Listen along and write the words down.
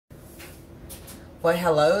Well,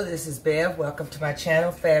 hello, this is Bev. Welcome to my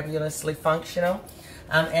channel, Fabulously Functional.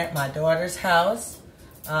 I'm at my daughter's house,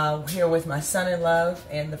 here with my son-in-law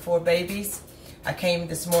and the 4 babies. I came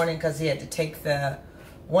this morning because he had to take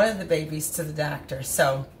one of the babies to the doctor.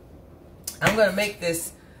 So I'm going to make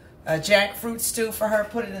this jackfruit stew for her,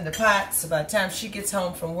 put it in the pot, so by the time she gets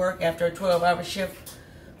home from work after a 12-hour shift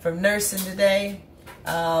from nursing today,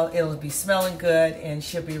 it'll be smelling good and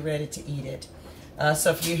she'll be ready to eat it.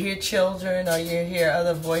 So if you hear children or you hear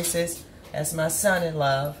other voices, that's my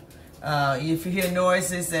son-in-law. If you hear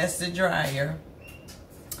noises, that's the dryer.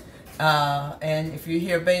 And if you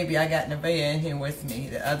hear baby, I got Nevaeh in here with me.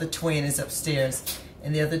 The other twin is upstairs,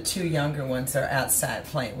 and the other 2 younger ones are outside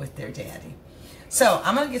playing with their daddy. So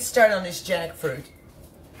I'm going to get started on this jackfruit.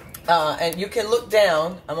 And you can look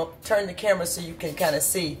down. I'm going to turn the camera so you can kind of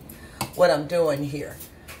see what I'm doing here.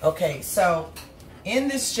 Okay, so in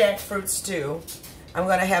this jackfruit stew, I'm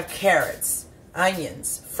going to have carrots,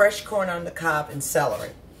 onions, fresh corn on the cob, and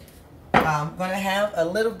celery. I'm going to have a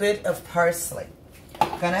little bit of parsley.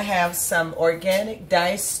 I'm going to have some organic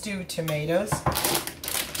diced stewed tomatoes,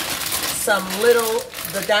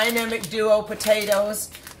 the Dynamic Duo potatoes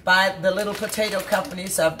by the Little Potato Company.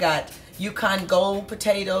 So I've got Yukon Gold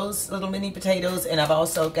potatoes, little mini potatoes, and I've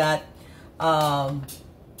also got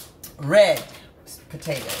red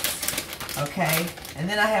potatoes. Okay, and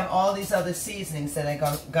then I have all these other seasonings that I'm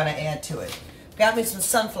going to add to it. Got me some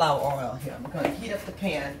sunflower oil here. I'm going to heat up the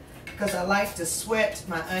pan because I like to sweat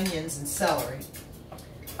my onions and celery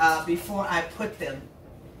before I put them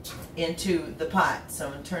into the pot. So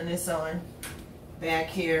I'm going to turn this on back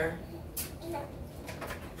here.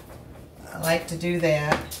 I like to do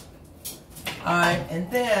that. Alright, and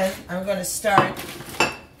then I'm going to start.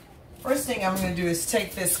 First thing I'm going to do is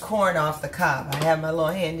take this corn off the cob. I have my little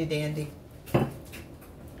handy dandy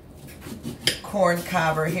corn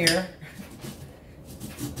cobber here.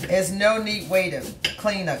 There's no neat way to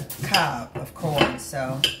clean a cob of corn,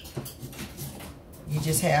 so you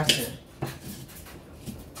just have to.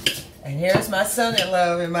 And here's my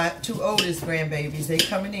son-in-law and my 2 oldest grandbabies. They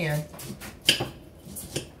coming in.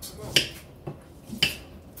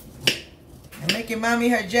 I'm making mommy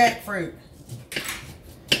her jackfruit.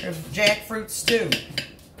 Her jackfruit stew.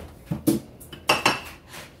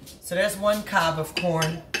 So there's 1 cob of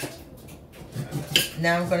corn.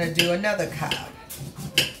 Now I'm going to do another cob.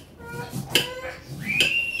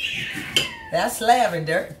 That's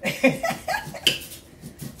Lavender.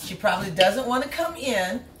 She probably doesn't want to come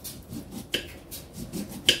in.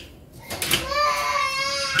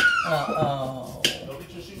 Uh-oh.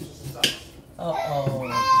 Uh-oh.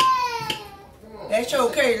 That's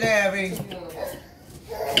okay, Lavy.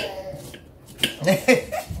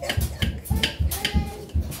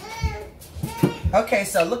 Okay,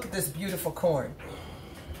 so look at this beautiful corn.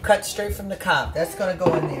 Cut straight from the cob. That's going to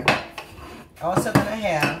go in there. Also going to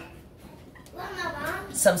have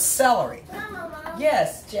some celery.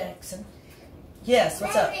 Yes, Jackson. Yes,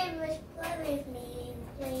 what's up? Daddy was playing with me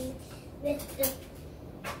playing with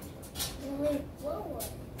the leaf blower.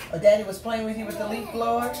 Oh, Daddy was playing with you with the leaf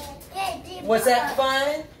blower? Yeah, Was that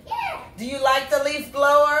fun? Yeah. Do you like the leaf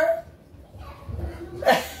blower?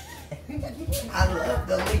 I love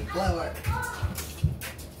the leaf blower.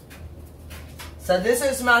 So this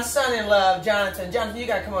is my son-in-law, Jonathan. Jonathan, you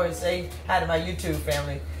gotta come over and say hi to my YouTube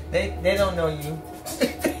family. They don't know you.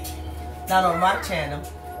 Not on my channel.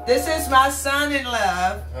 This is my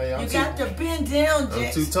son-in-law. You got to bend down, Jackson.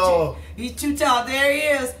 I'm too tall. He's too tall. There he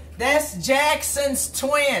is. That's Jackson's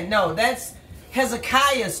twin. No, that's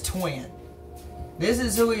Hezekiah's twin. This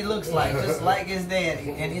is who he looks like, just like his daddy.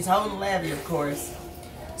 And he's holding Lavy, of course.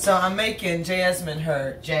 So I'm making Jasmine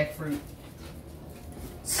her jackfruit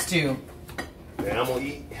stew. Man, I'm gonna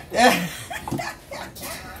eat.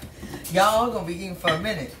 Y'all gonna be eating for a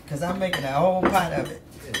minute because I'm making a whole pot of it.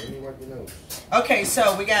 Yeah, let me wipe your nose. Okay,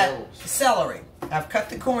 so we got celery. I've cut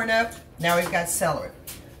the corn up. Now we've got celery.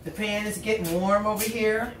 The pan is getting warm over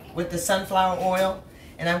here with the sunflower oil.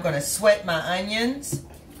 And I'm going to sweat my onions,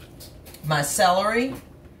 my celery,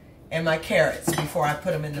 and my carrots before I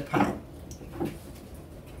put them in the pot.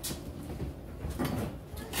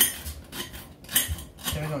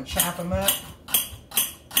 So we're going to chop them up.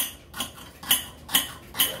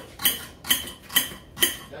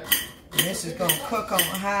 And this is going to cook on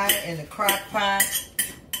high in the crock pot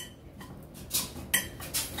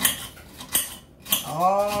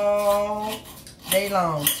all day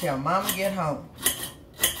long till Mama get home.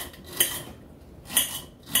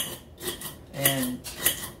 And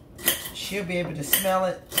she'll be able to smell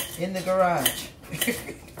it in the garage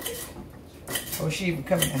before she even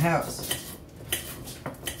come in the house.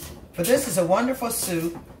 But this is a wonderful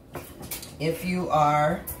soup. if you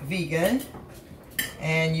are vegan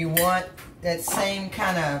and you want that same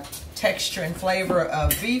kind of texture and flavor of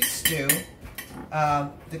beef stew,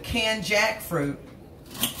 the canned jackfruit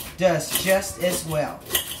does just as well.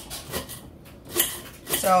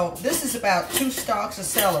 So this is about 2 stalks of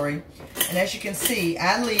celery, and as you can see,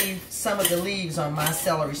 I leave some of the leaves on my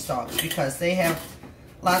celery stalks because they have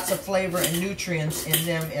lots of flavor and nutrients in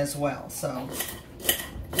them as well. So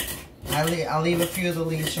I'll leave a few of the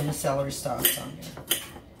leaves from the celery stalks on here.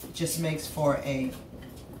 It just makes for a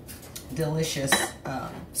delicious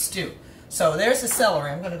stew. So there's the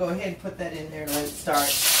celery. I'm going to go ahead and put that in there and let it start.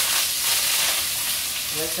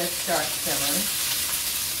 Let that start simmering.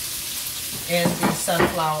 And the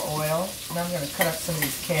sunflower oil. And I'm going to cut up some of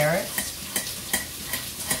these carrots.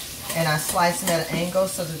 And I slice them at an angle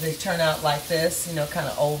so that they turn out like this, you know, kind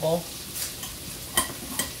of oval.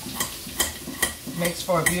 Makes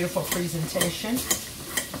for a beautiful presentation.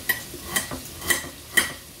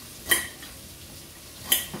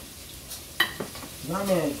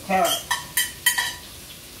 Yummy carrot.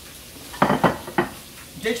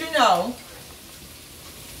 Did you know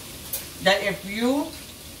that if you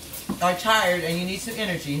are tired and you need some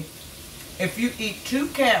energy, if you eat 2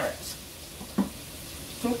 carrots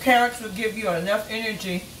will give you enough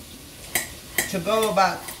energy to go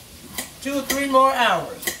about 2 or 3 more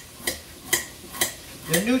hours.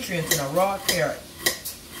 The nutrients in a raw carrot.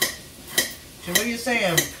 So what are you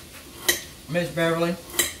saying, Miss Beverly?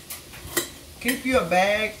 Keep you a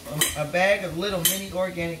bag of little mini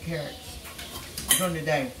organic carrots during the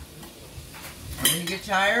day. And when you get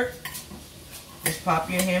tired, just pop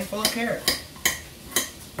you a handful of carrots.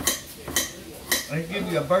 It'll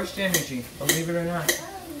give you a burst of energy, believe it or not.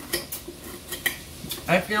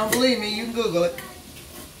 And if you don't believe me, you can Google it.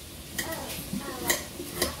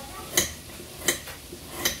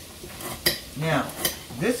 Now,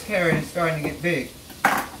 this carrot is starting to get big.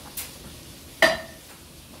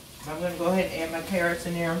 I'm going to go ahead and add my carrots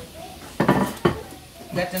in there.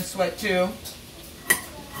 Let them sweat too.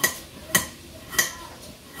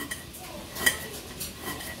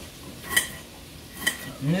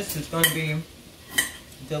 And this is going to be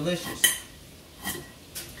delicious.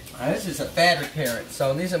 Now, this is a fatter carrot,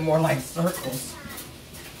 so these are more like circles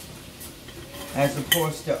as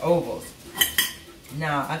opposed to ovals.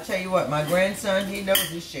 Now, I tell you what, my grandson, he knows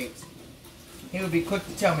his shapes. He would be quick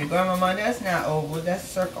to tell me, Grandmama, that's not oval, that's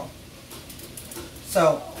circle.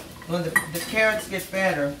 So, when the carrots get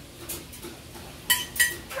fatter,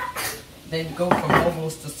 they go from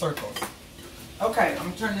ovals to circles. Okay, I'm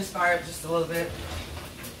going to turn this fire up just a little bit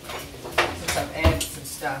since I've added some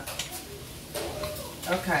stuff.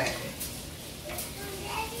 Okay.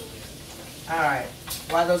 Alright,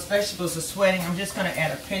 while those vegetables are sweating, I'm just going to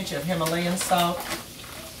add a pinch of Himalayan salt.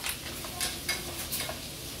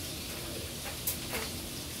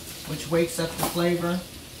 Which wakes up the flavor.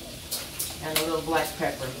 And a little black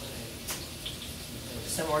pepper.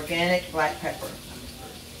 Some organic black pepper.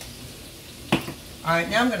 Alright,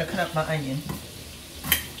 now I'm going to cut up my onion.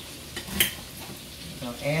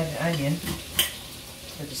 I'll add the onion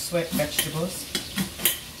to the sweat vegetables.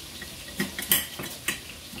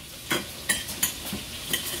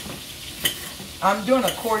 I'm doing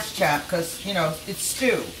a coarse chop because, you know, it's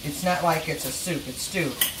stew. It's not like it's a soup, it's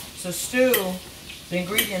stew. So stew, the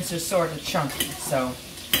ingredients are sort of chunky, so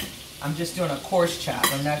I'm just doing a coarse chop.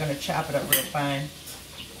 I'm not going to chop it up real fine.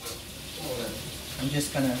 I'm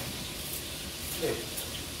just going to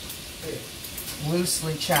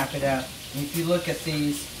loosely chop it up. And if you look at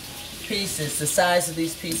these pieces, the size of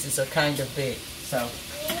these pieces are kind of big. So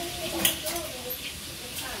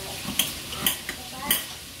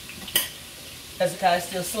Hezekiah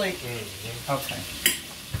still asleep? Mm-hmm. Okay.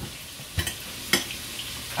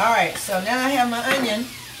 Alright, so now I have my onion.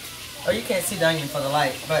 Oh, you can't see the onion for the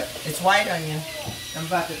light, but it's white onion. I'm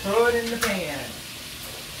about to throw it in the pan.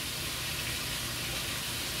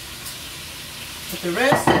 With the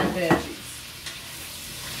rest of the veggies.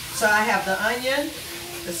 So I have the onion,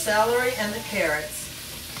 the celery, and the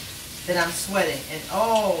carrots that I'm sweating. And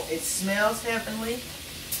oh, it smells heavenly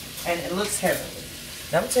and it looks heavenly.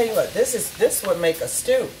 Now I'm gonna tell you what, this would make a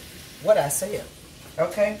stew. What I said.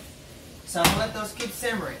 Okay? So I'm gonna let those keep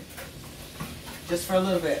simmering. Just for a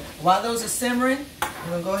little bit. While those are simmering, I'm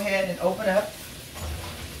gonna go ahead and open up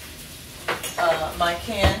my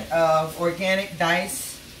can of organic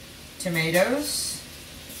diced tomatoes.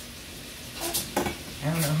 I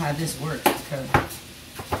don't know how this works because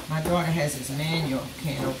my daughter has this manual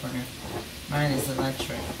can opener. Mine is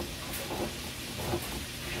electric.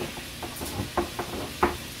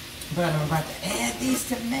 But I'm about to add these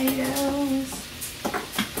tomatoes.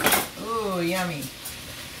 Ooh, yummy.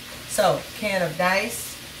 So, can of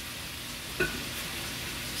diced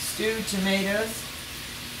stewed tomatoes.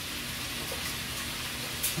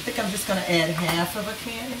 I think I'm just going to add half of a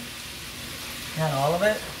can, not all of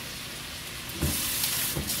it.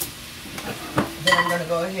 Then I'm going to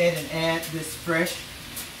go ahead and add this fresh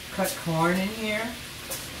cut corn in here.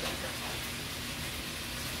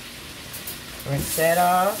 Rinse that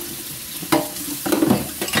off.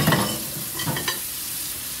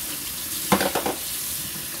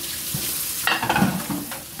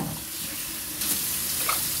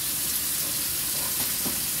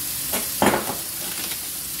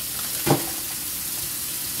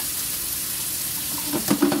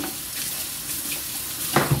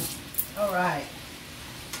 Alright,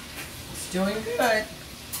 it's doing good.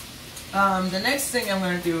 The next thing I'm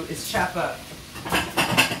going to do is chop up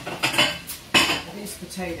these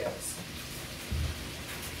potatoes.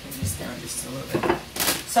 Bring this down just a little bit.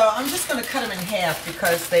 So I'm just going to cut them in half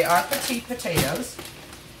because they are petite potatoes.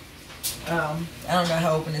 I don't know how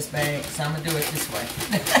to open this bag, so I'm going to do it this way.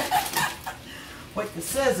 With the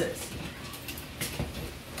scissors.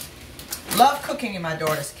 Love cooking in my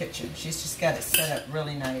daughter's kitchen. She's just got it set up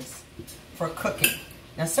really nice for cooking.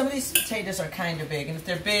 Now some of these potatoes are kind of big, and if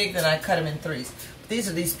they're big, then I cut them in threes. These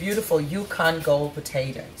are these beautiful Yukon Gold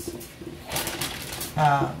potatoes.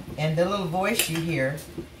 And the little voice you hear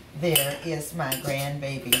there is my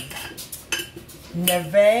grandbaby,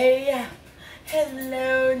 Nevaeh.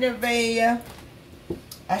 Hello, Nevaeh.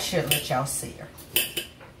 I should let y'all see her,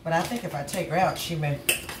 but I think if I take her out, she may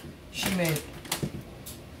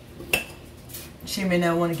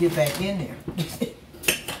not want to get back in there.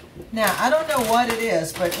 Now, I don't know what it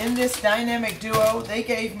is, but in this dynamic duo, they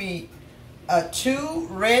gave me 2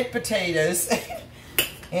 red potatoes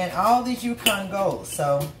and all these Yukon Golds.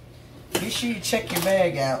 So, be sure you check your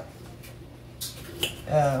bag out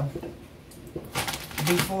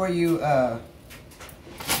before you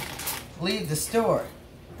leave the store.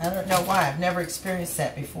 I don't know why. I've never experienced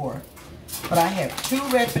that before. But I have 2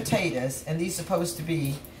 red potatoes, and these are supposed to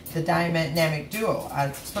be the dynamic duo.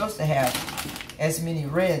 I'm supposed to have as many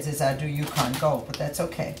reds as I do Yukon Gold, but that's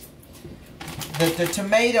okay. The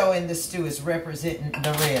tomato in the stew is representing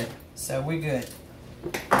the red, so we're good.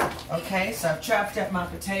 Okay, so I've chopped up my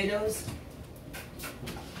potatoes.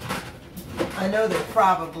 I know they're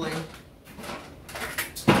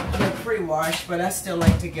pre-washed, but I still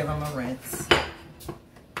like to give them a rinse. So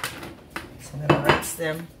I'm going to rinse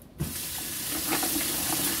them.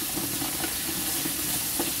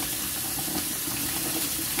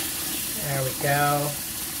 There we go.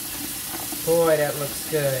 Boy, that looks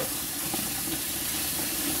good.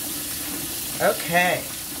 Okay.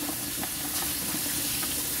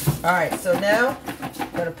 Alright, so now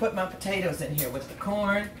I'm going to put my potatoes in here with the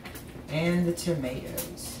corn and the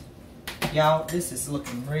tomatoes. Y'all, this is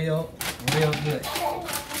looking real good.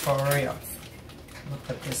 For real. We'll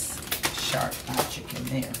put this sharp object in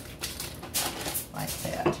there. Like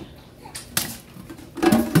that.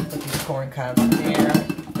 Put these corn cobs in there.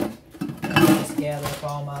 Just gather up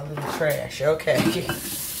all my little trash. Okay.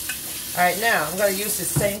 Alright, now I'm going to use this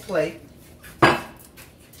same plate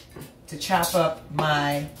to chop up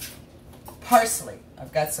my parsley.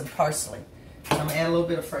 I've got some parsley. So I'm going to add a little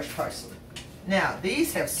bit of fresh parsley. Now,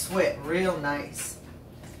 these have sweat real nice.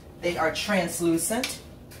 They are translucent.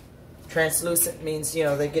 Translucent means, you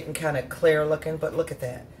know, they're getting kind of clear looking, but look at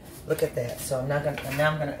that. Look at that. So now I'm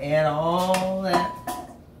going to add all that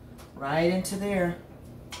right into there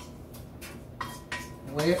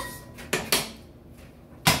with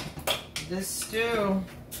this stew.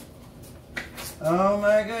 Oh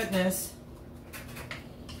my goodness.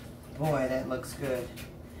 Boy, that looks good.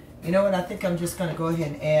 You know what? I think I'm just going to go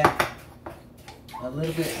ahead and add a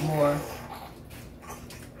little bit more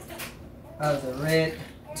of the red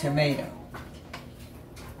tomato.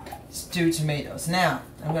 Stewed tomatoes. Now,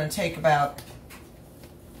 I'm going to take about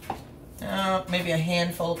maybe a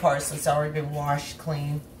handful of parsley. It's already been washed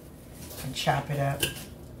clean. And chop it up.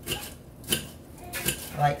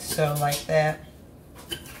 Like so, like that.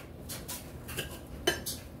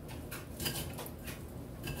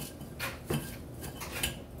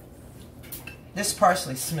 This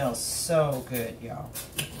parsley smells so good, y'all.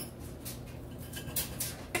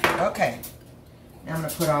 Okay. Now I'm going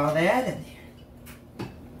to put all that in there.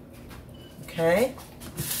 Okay.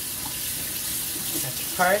 Got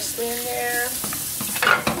your parsley in there.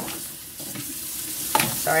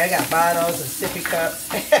 Sorry, I got bottles and sippy cups.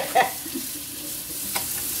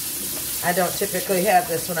 I don't typically have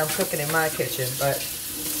this when I'm cooking in my kitchen, but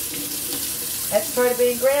that's part of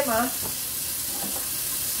being grandma.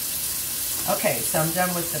 Okay, so I'm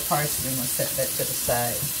done with the parsley. I'm going to set that to the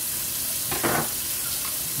side.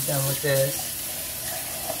 done with this.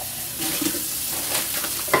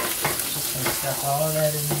 Just gonna stuff all of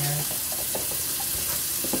that in there.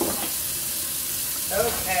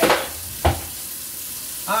 Okay.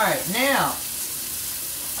 All right, now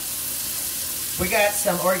we got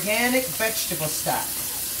some organic vegetable stock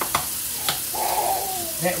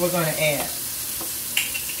that we're going to add.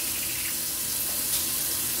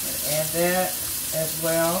 Add that as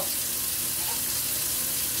well.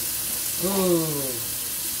 Ooh,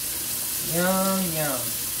 yum yum.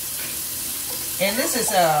 And this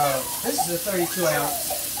is a 32 ounce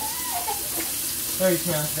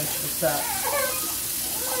vegetable stock.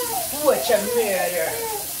 What's the matter?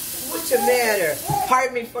 What's the matter?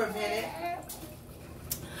 Pardon me for a minute.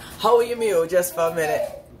 Hold your mule just for a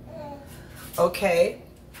minute. Okay,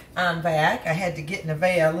 I'm back. I had to get in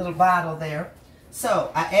a little bottle there.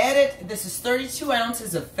 So I added, this is 32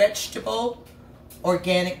 ounces of vegetable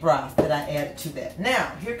organic broth that I added to that.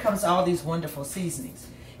 Now, here comes all these wonderful seasonings.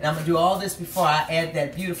 And I'm going to do all this before I add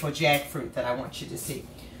that beautiful jackfruit that I want you to see.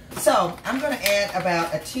 So I'm going to add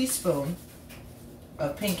about a teaspoon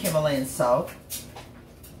of pink Himalayan salt.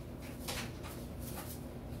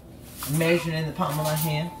 Measuring in the palm of my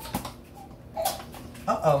hand.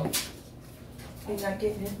 Uh-oh. He's not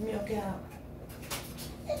getting his milk out.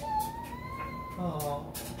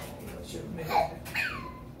 Oh, what's your milk?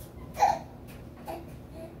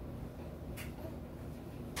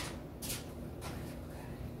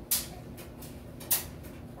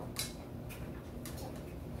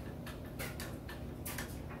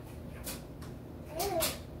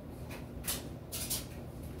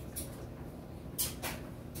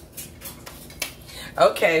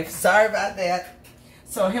 Okay, sorry about that.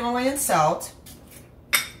 So Himalayan salt,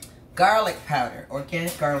 garlic powder,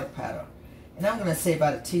 organic garlic powder. And I'm going to say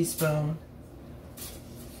about a teaspoon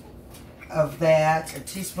of that, a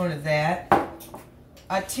teaspoon of that,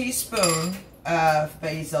 a teaspoon of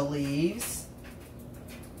basil leaves,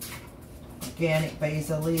 organic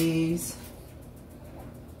basil leaves,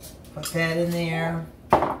 put that in there,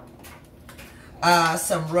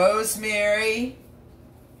 some rosemary,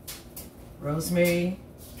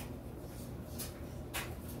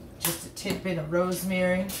 just a tidbit of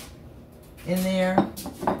rosemary in there.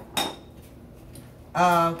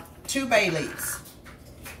 2 bay leaves.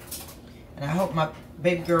 And I hope my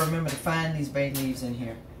baby girl remember to find these bay leaves in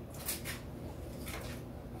here.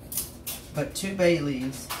 But 2 bay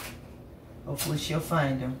leaves. Hopefully she'll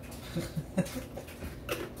find them.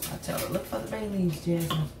 I'll tell her, look for the bay leaves,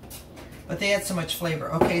 Jasmine. But they add so much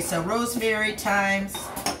flavor. Okay, so rosemary, thymes.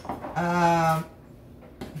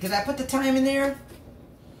 Did I put the thyme in there?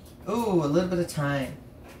 Ooh, a little bit of thyme.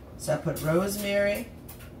 So I put rosemary.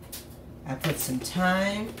 I put some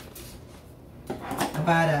thyme.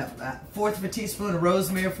 About a fourth of a teaspoon of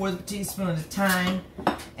rosemary, a fourth of a teaspoon of thyme.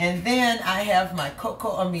 And then I have my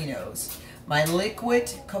cocoa aminos, my liquid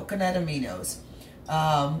coconut aminos.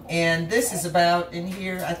 And this is about, in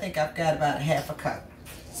here, I think I've got about a half a cup.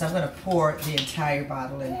 So I'm going to pour the entire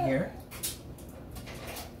bottle in here.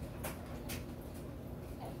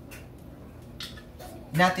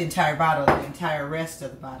 Not the entire bottle, the entire rest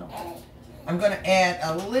of the bottle. I'm going to add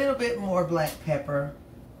a little bit more black pepper.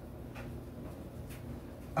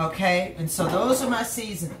 Okay, and so those are my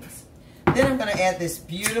seasonings. Then I'm going to add this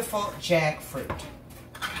beautiful jackfruit.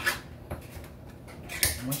 I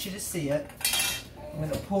want you to see it. I'm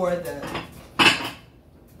going to pour the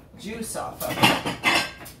juice off of it.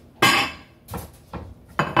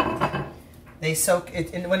 They soak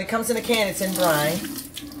it, and when it comes in a can, it's in brine.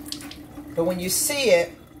 But when you see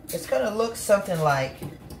it, it's going to look something like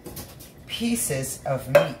pieces of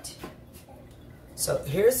meat. So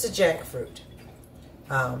here's the jackfruit.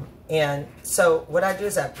 And so what I do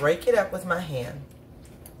is I break it up with my hand,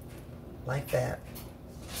 like that.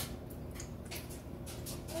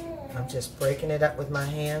 I'm just breaking it up with my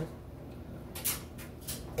hand.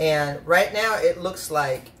 And right now it looks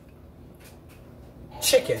like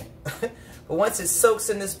chicken. But once it soaks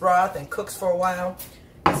in this broth and cooks for a while,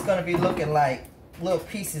 it's going to be looking like little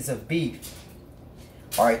pieces of beef.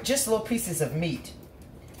 Or just little pieces of meat.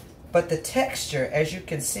 But the texture, as you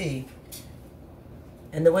can see,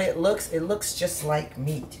 and the way it looks just like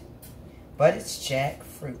meat. But it's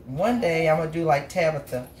jackfruit. One day I'm going to do like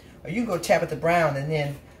Tabitha. Or you can go to Tabitha Brown and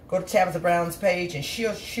then go to Tabitha Brown's page and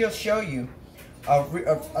she'll show you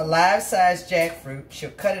a live-size jackfruit.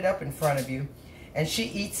 She'll cut it up in front of you and she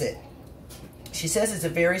eats it. She says it's a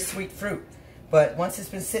very sweet fruit. But once it's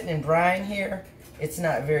been sitting in brine here, it's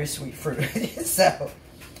not very sweet fruit. So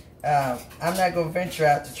I'm not going to venture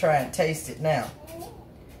out to try and taste it now.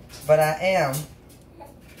 But I am,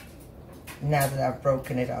 now that I've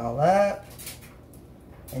broken it all up.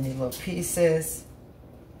 and the little pieces.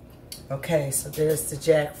 Okay, so there's the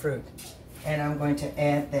jackfruit. And I'm going to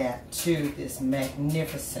add that to this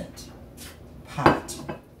magnificent pot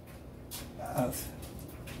of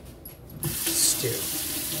stew.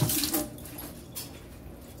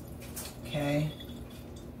 Okay,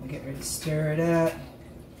 I'm getting ready to stir it up.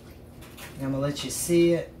 And I'm gonna let you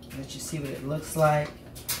see it, let you see what it looks like.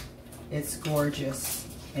 It's gorgeous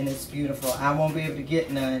and it's beautiful. I won't be able to get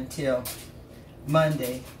none until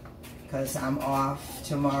Monday because I'm off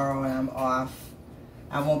tomorrow and I'm off.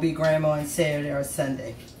 I won't be grandma on Saturday or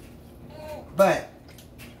Sunday. But,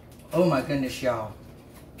 oh my goodness, y'all.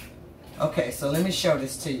 Okay, so let me show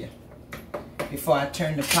this to you before I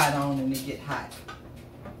turn the pot on and it get hot.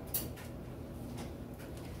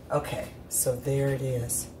 Okay, so there it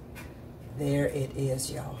is. There it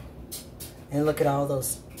is, y'all. And look at all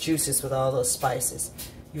those juices with all those spices.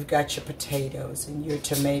 You've got your potatoes and your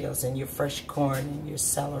tomatoes and your fresh corn and your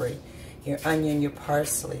celery, your onion, your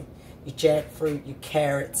parsley, your jackfruit, your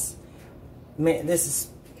carrots. Man, this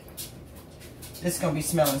is gonna be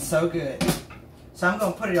smelling so good. So I'm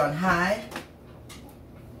gonna put it on high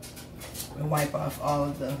and wipe off all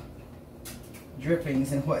of the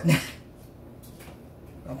drippings and whatnot.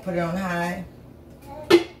 I'm gonna put it on high,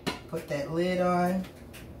 put that lid on,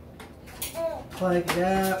 plug it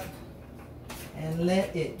up, and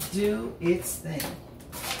let it do its thing.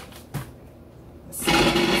 Let's see.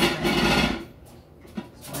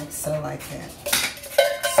 Like so, like that.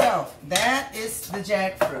 So that is the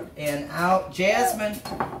jackfruit, and Jasmine,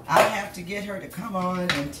 I have to get her to come on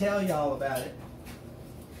and tell y'all about it.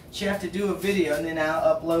 She have to do a video, and then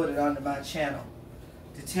I'll upload it onto my channel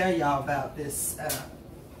to tell y'all about this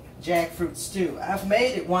jackfruit stew. I've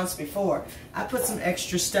made it once before. I put some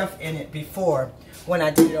extra stuff in it before when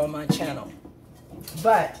I did it on my channel,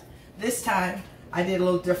 but this time I did a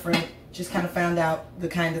little different. Just kind of found out the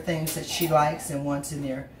kind of things that she likes and wants in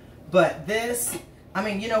there. But this, I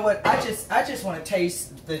mean, you know what? I just want to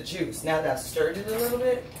taste the juice. Now that I've stirred it a little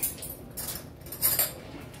bit,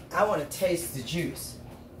 I want to taste the juice.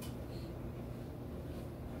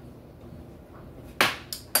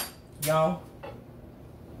 Y'all,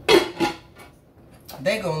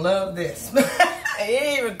 they gonna love this. It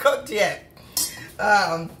ain't even cooked yet.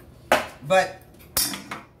 But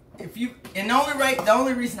if you, and the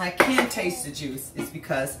only reason I can taste the juice is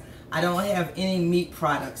because I don't have any meat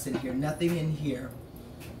products in here. Nothing in here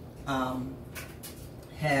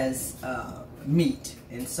has meat,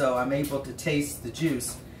 and so I'm able to taste the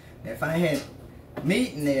juice. If I had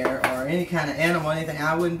meat in there or any kind of animal, anything,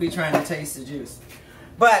 I wouldn't be trying to taste the juice.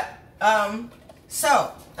 But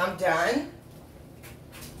so I'm done,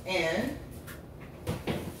 and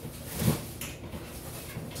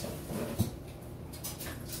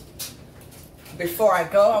before I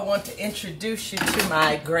go, I want to introduce you to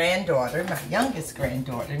my granddaughter, my youngest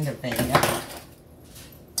granddaughter, Nevaeh.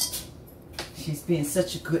 She's being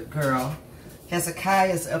such a good girl.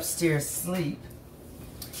 Hezekiah's upstairs asleep,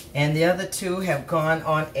 and the other two have gone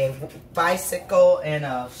on a bicycle and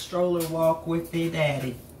a stroller walk with their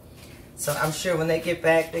daddy. So I'm sure when they get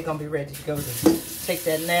back, they're going to be ready to go to take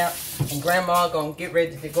that nap, and Grandma going to get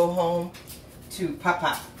ready to go home to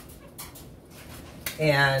Papa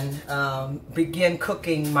and begin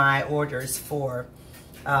cooking my orders for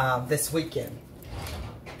this weekend.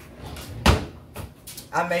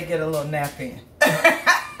 I may get a little nap in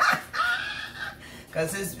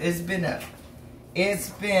because it's been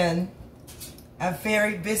a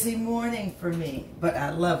very busy morning for me, but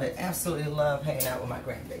I love it. Absolutely love hanging out with my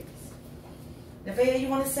grandbabies. Nevaeh, you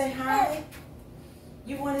want to say hi?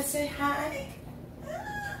 You want to say hi?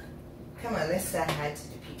 Come on, let's say hi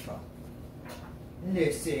to the people.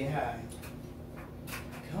 Let's say hi.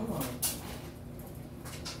 Come on.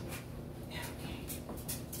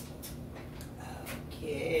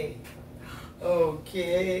 Okay.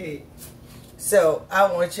 Okay. So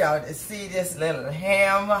I want y'all to see this little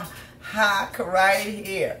ham hock right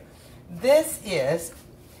here. This is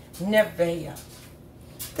Nevaeh.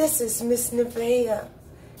 This is Miss Nevaeh.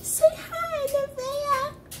 Say hi,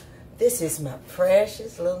 Nevaeh. This is my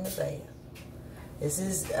precious little Nevaeh. This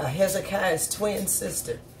is Hezekiah's twin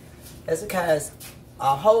sister. Hezekiah's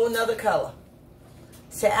a whole nother color.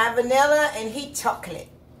 Say I vanilla and he chocolate.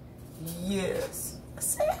 Yes.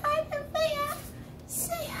 Say hi, Nevaeh.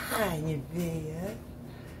 Say hi, Nevaeh.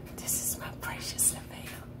 This is my precious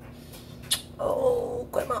Nevaeh. Oh,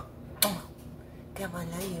 Grandma. Oh, Grandma, I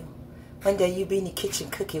love you. One day you be in the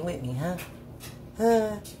kitchen cooking with me,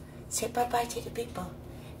 huh? Say bye-bye to the people.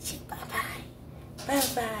 Say bye-bye.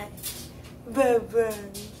 Bye-bye. Bye-bye.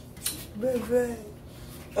 Bye-bye.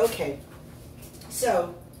 Okay.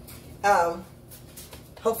 So,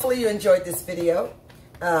 hopefully you enjoyed this video.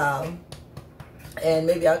 And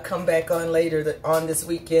maybe I'll come back on later on this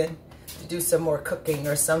weekend to do some more cooking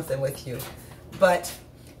or something with you. But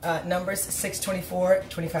Numbers 6:24,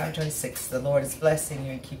 25, 26. The Lord is blessing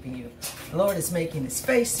you and keeping you. The Lord is making his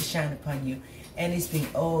face to shine upon you, and he's being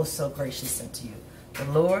oh so gracious unto you. The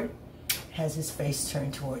Lord has his face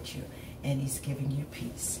turned towards you, and he's giving you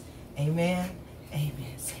peace. Amen.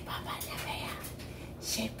 Amen. Say bye-bye, Nevaeh.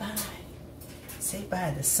 Say bye. Say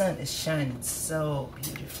bye. The sun is shining so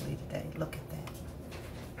beautifully today. Look at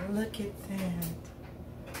that. Look at that.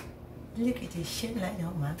 Look at this shit light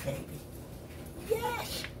on my baby.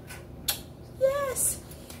 Yes. Yes.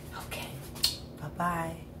 Okay.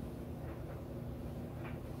 Bye-bye.